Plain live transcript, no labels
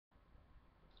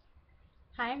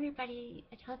Hi everybody,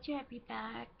 I told you I'd be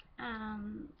back.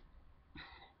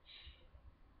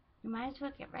 We might as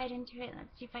well get right into it. Let's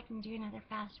see if I can do another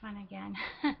fast one again.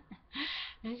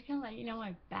 I'm just gonna let you know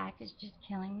my back is just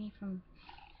killing me from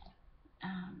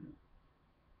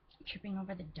tripping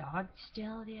over the dog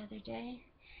still the other day.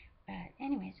 But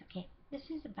anyways, okay, this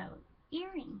is about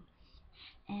earrings.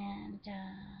 And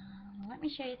let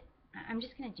me show you. I'm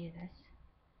just gonna do this.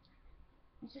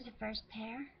 This is the first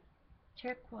pair,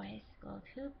 turquoise gold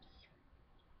hoops.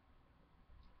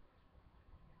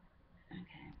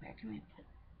 Okay, where can we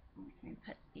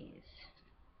put these?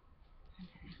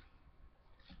 Okay.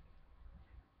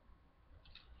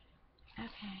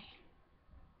 Okay.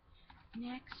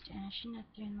 Next, and I shouldn't have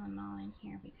thrown them all in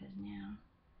here because now,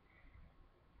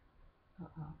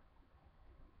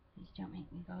 please don't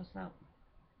make me go slow.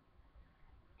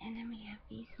 And then we have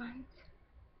these ones.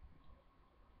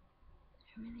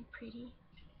 They're really pretty.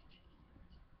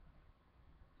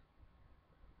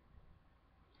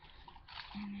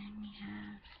 And then we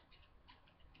have,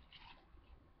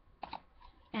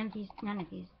 and none of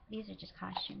these are just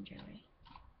costume jewelry.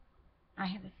 I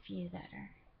have a few that are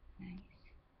nice.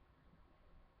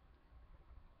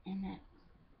 And that,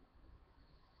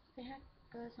 the heck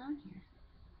goes on here?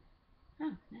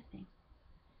 Oh, nothing.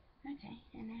 Okay,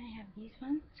 and then I have these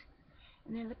ones.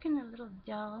 And they're looking a little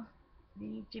dull. They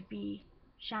need to be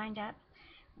shined up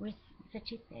with the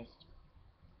toothpaste.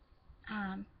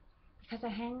 Because I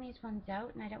hang these ones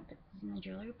out and I don't put these in the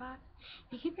jewelry box.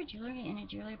 If you keep your jewelry in a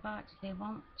jewelry box, they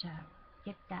won't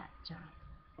get that,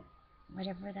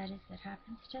 whatever that is that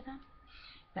happens to them.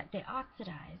 But they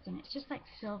oxidize, and it's just like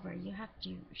silver. You have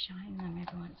to shine them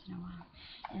every once in a while.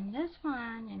 And this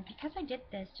one, and because I did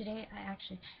this today, I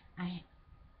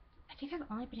think I've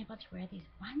only been able to wear these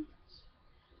once.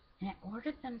 And I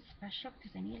ordered them special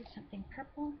because I needed something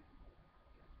purple.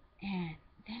 And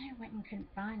then I went and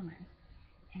couldn't find one.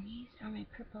 And these are my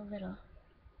little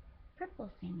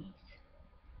purple thingies.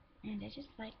 And I just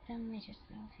like them. They just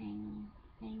little hang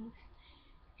things.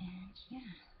 And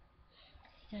yeah.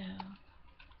 So,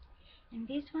 and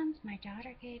these ones my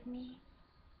daughter gave me.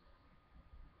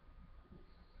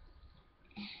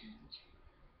 And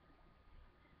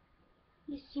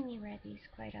you see me wear these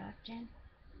quite often.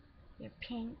 They're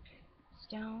pink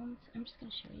stones. I'm just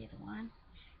going to show you the one.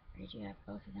 I do have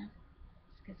both of them.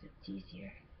 Just because it's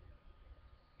easier.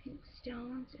 Pink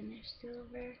stones, and they're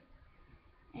silver.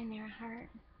 And they're a heart.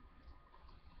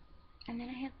 And then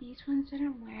I have these ones that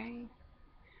I'm wearing.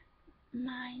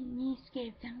 My niece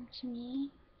gave them to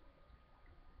me.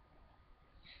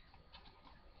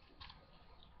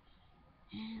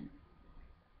 And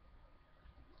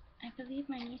I believe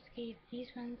my niece gave these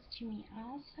ones to me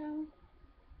also.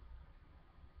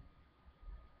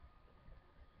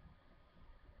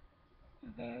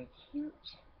 Very cute.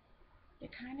 They're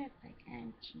kind of like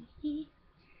antique.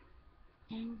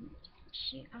 And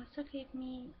she also gave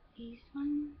me these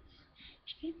ones.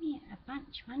 She gave me a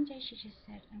bunch. One day she just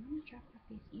said, I'm going to drop off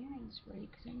these earrings for you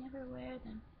because I never wear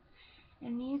them.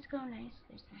 And these go nice.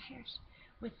 There's the hairs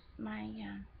with my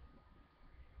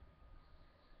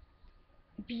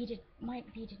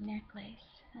white beaded necklace.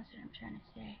 That's what I'm trying to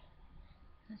say.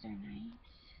 Those are nice.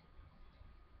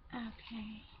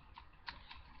 Okay.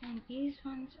 And these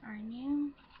ones are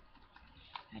new.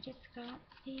 I just got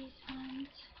these ones.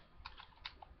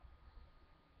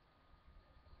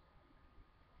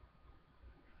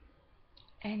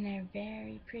 And they're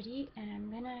very pretty. And I'm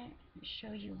going to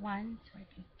show you one so I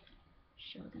can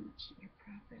show them to you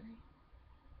properly.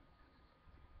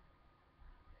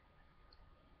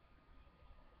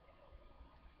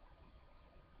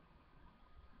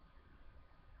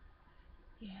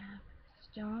 You have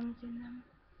stones in them.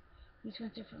 These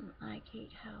ones are from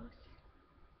iKate House.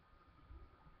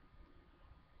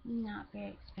 Not very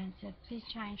expensive. Please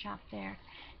try and shop there.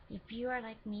 If you are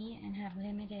like me and have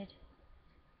limited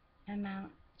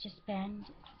amount to spend,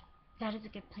 that is a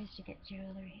good place to get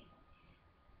jewelry.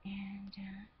 And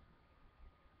I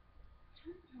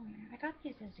don't know. I got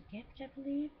these as a gift, I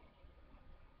believe,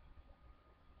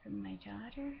 from my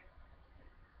daughter.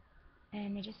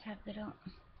 And they just have little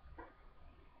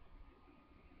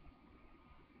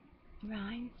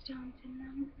rhinestones in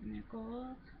them, and they're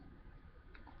gold.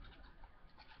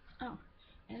 Oh,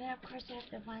 and then of course I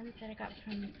have the ones that I got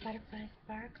from Butterfly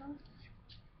Sparkles.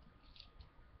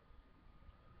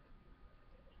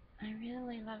 I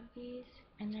really love these,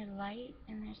 and they're light,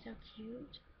 and they're so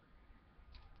cute.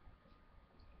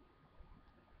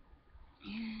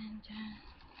 And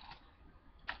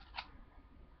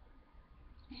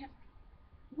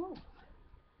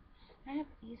I have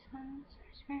these ones. I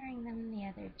was wearing them the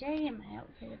other day in my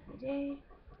outfit of the day.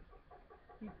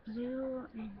 There's blue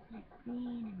and like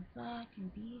green and black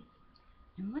and bees.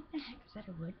 And what the heck, is that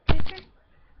a woodpecker?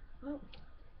 Oh.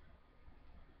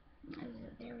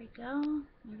 There we go.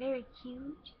 They're very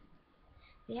cute.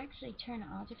 They actually turn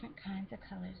all different kinds of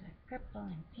colors, like purple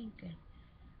and pink and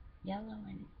yellow,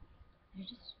 and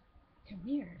they're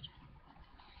weird.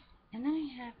 And then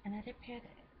I have another pair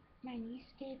that my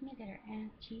niece gave me that are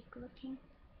antique looking.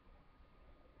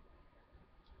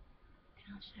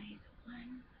 And I'll show you the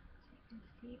one so you can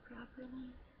see properly.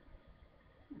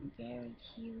 Very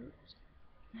cute.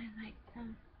 I like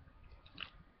them.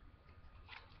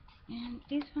 And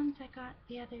these ones I got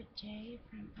the other day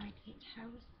from Agate's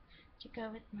house to go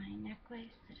with my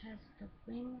necklace that has the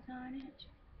wings on it.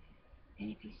 And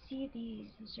if you see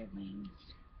these are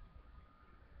wings.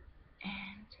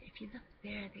 And if you look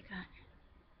there, they got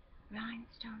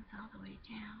rhinestones all the way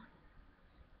down.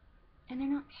 And they're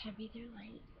not heavy, they're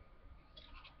light.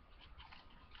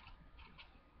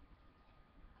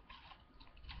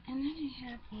 And then I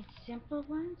have these simple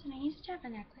ones, and I used to have a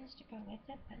necklace to go with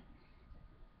it, but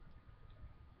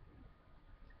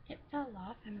it fell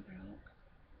off and broke.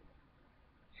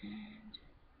 And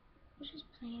it was just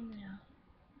plain little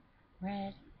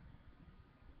red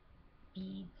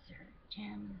beads or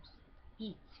gems,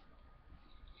 beads.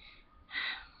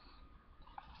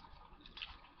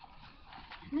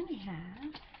 And then I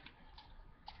have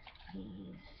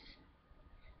these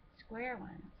square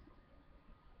ones,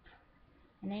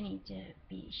 and they need to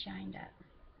be shined up,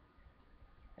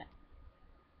 but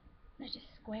they're just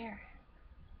square,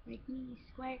 like me,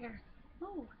 square.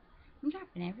 Oh, I'm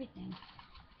dropping everything.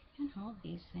 I can't hold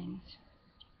these things.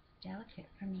 Delicate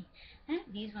for me. I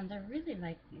have these ones. I really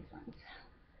like these ones.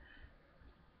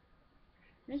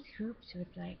 There's hoops with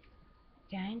like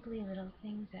dangly little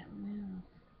things that move,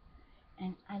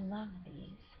 and I love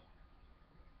these.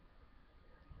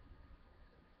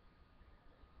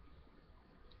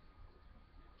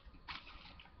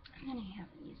 And then I have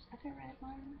these other red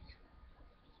ones.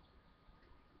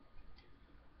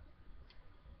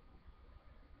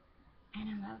 And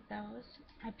I love those.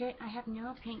 I have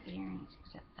no pink earrings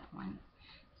except that one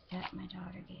set my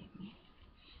daughter gave me.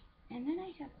 And then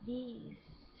I have these.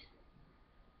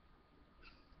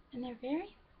 And they're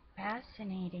very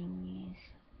fascinating, these.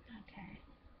 Okay.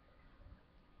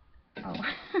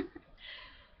 Oh.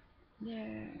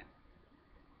 They're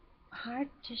hard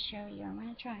to show you. I'm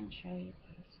going to try and show you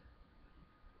these.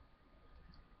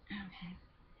 Okay.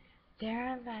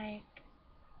 They're like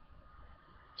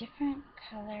different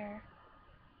color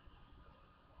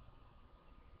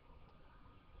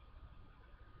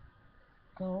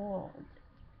gold,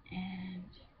 and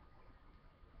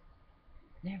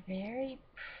they're very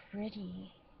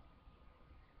pretty,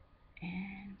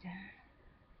 and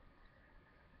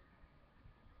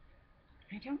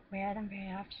I don't wear them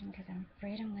very often because I'm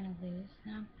afraid I'm going to lose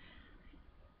them,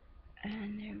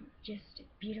 and they're just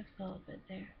beautiful, but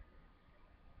they're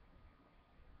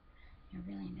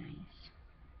really nice.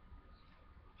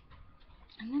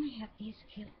 And then I have these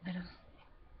cute little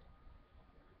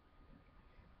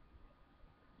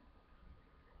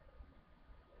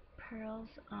pearls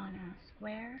on a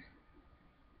square.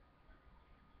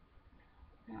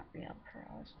 Not real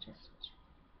pearls, just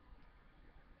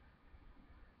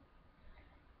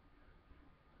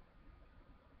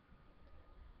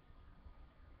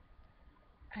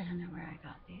I don't know where I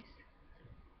got these.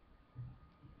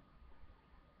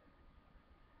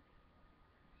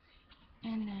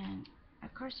 And then,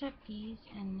 of course, I have these,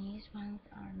 and these ones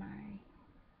are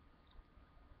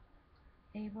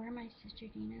they were my sister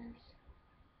Dina's.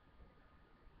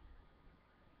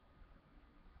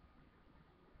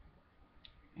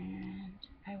 And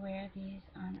I wear these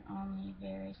on only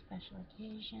very special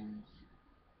occasions.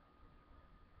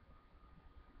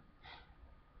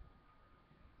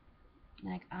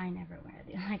 Like, I never wear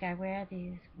these. Like, I wear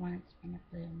these once in a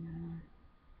blue moon.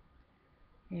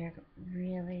 They're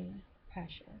really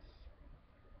precious.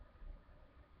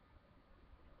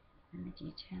 And the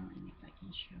detailing, if I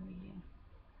can show you.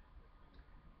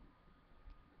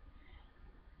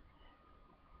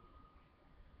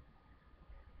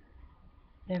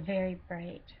 They're very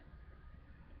bright.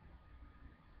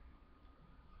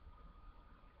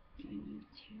 I need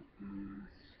to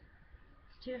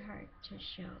it's too hard to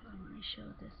show. I want to show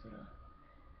this little.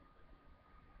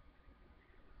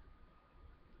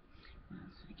 Well,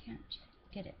 I can't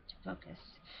get it to focus.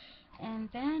 And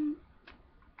then,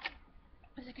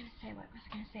 what was I going to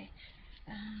say?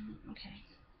 Okay.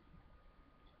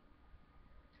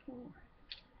 Ooh.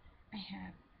 I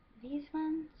have these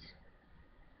ones.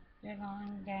 They're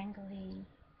long, dangly,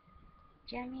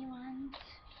 gemmy ones.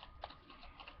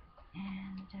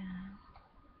 And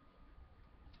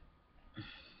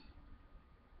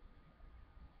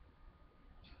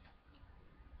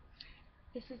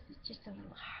This is just a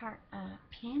little heart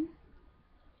pin.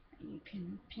 You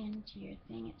can pin to your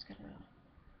thing. It's got a little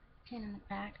pin in the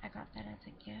back. I got that as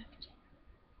a gift.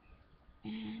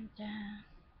 And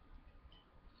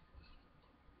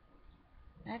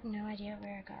I have no idea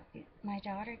where I got these. My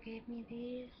daughter gave me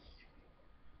these.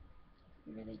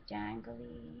 Really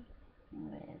dangly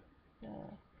with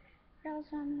the pearls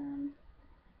on them.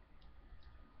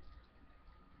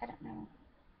 I don't know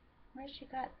where she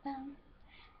got them,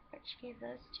 but she gave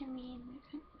those to me.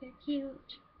 They're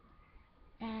cute.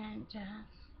 And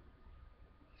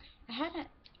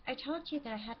I told you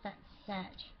that I had that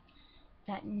set,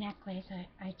 that necklace.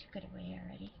 I took it away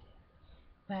already,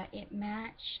 but it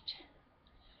matched,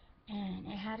 and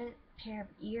it had a pair of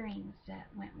earrings that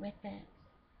went with it,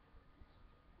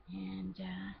 and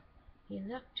he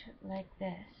looked like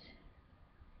this,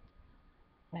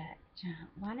 but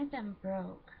one of them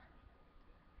broke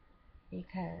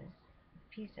because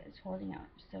the piece that was holding it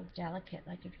was so delicate.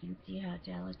 Like, if you can see how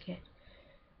delicate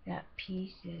that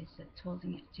piece is that's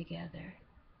holding it together.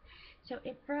 So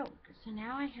it broke.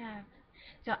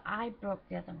 So I broke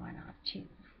the other one off too.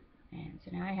 And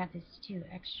so now I have these two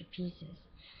extra pieces.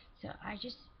 So I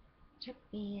just took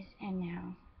these, and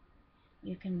now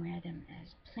you can wear them as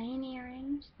plain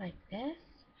earrings like this,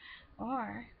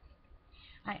 or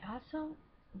I also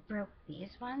broke these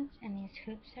ones, and these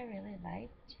hoops I really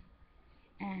liked.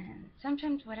 And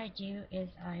sometimes what I do is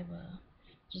I will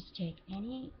just take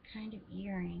any kind of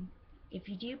earring. If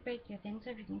you do break your things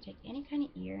up, you can take any kind of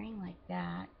earring like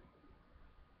that,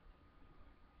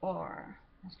 or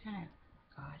that's kind of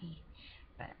gaudy,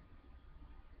 but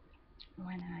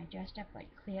when I dressed up like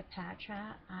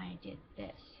Cleopatra, I did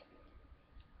this.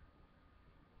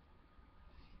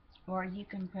 Or you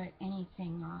can put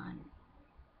anything on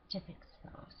to fix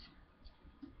those.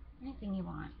 Anything you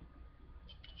want.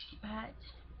 But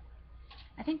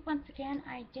I think once again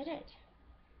I did it.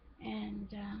 And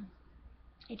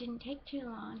it didn't take too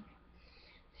long.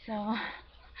 So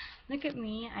look at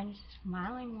me. I'm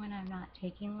smiling when I'm not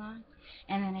taking long.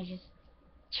 And then I just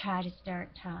try to start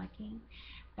talking.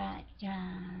 But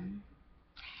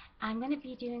I'm going to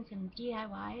be doing some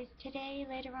DIYs today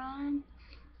later on.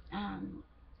 And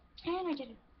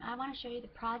I want to show you the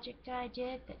project that I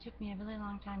did that took me a really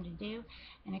long time to do,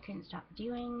 and I couldn't stop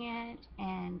doing it.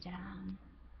 And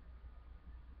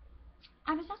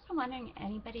I was also wondering if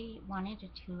anybody wanted a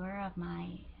tour of my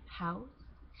house.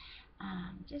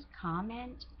 Just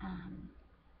comment,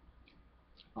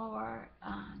 or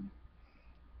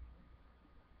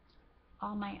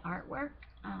all my artwork.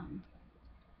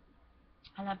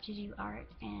 I love to do art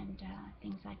and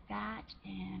things like that.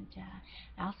 And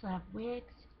I also have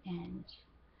wigs and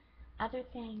other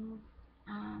things,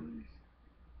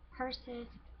 purses.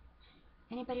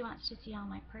 Anybody wants to see all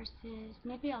my purses,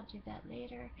 maybe I'll do that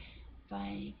later if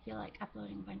I feel like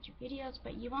uploading a bunch of videos,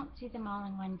 but you won't see them all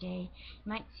in one day. You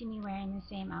might see me wearing the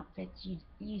same outfits.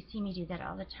 You see me do that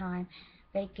all the time.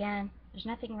 But again, there's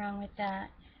nothing wrong with that.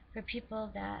 For people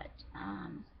that,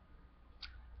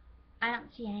 I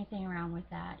don't see anything wrong with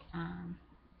that.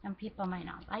 Some people might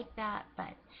not like that,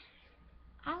 but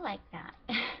I like that.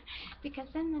 Because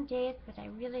then the days that I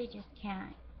really just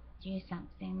can't do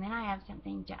something, then I have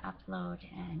something to upload,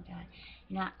 and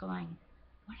you're not going,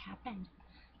 what happened?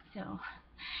 So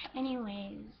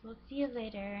anyways, we'll see you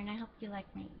later, and I hope you like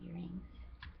my earrings.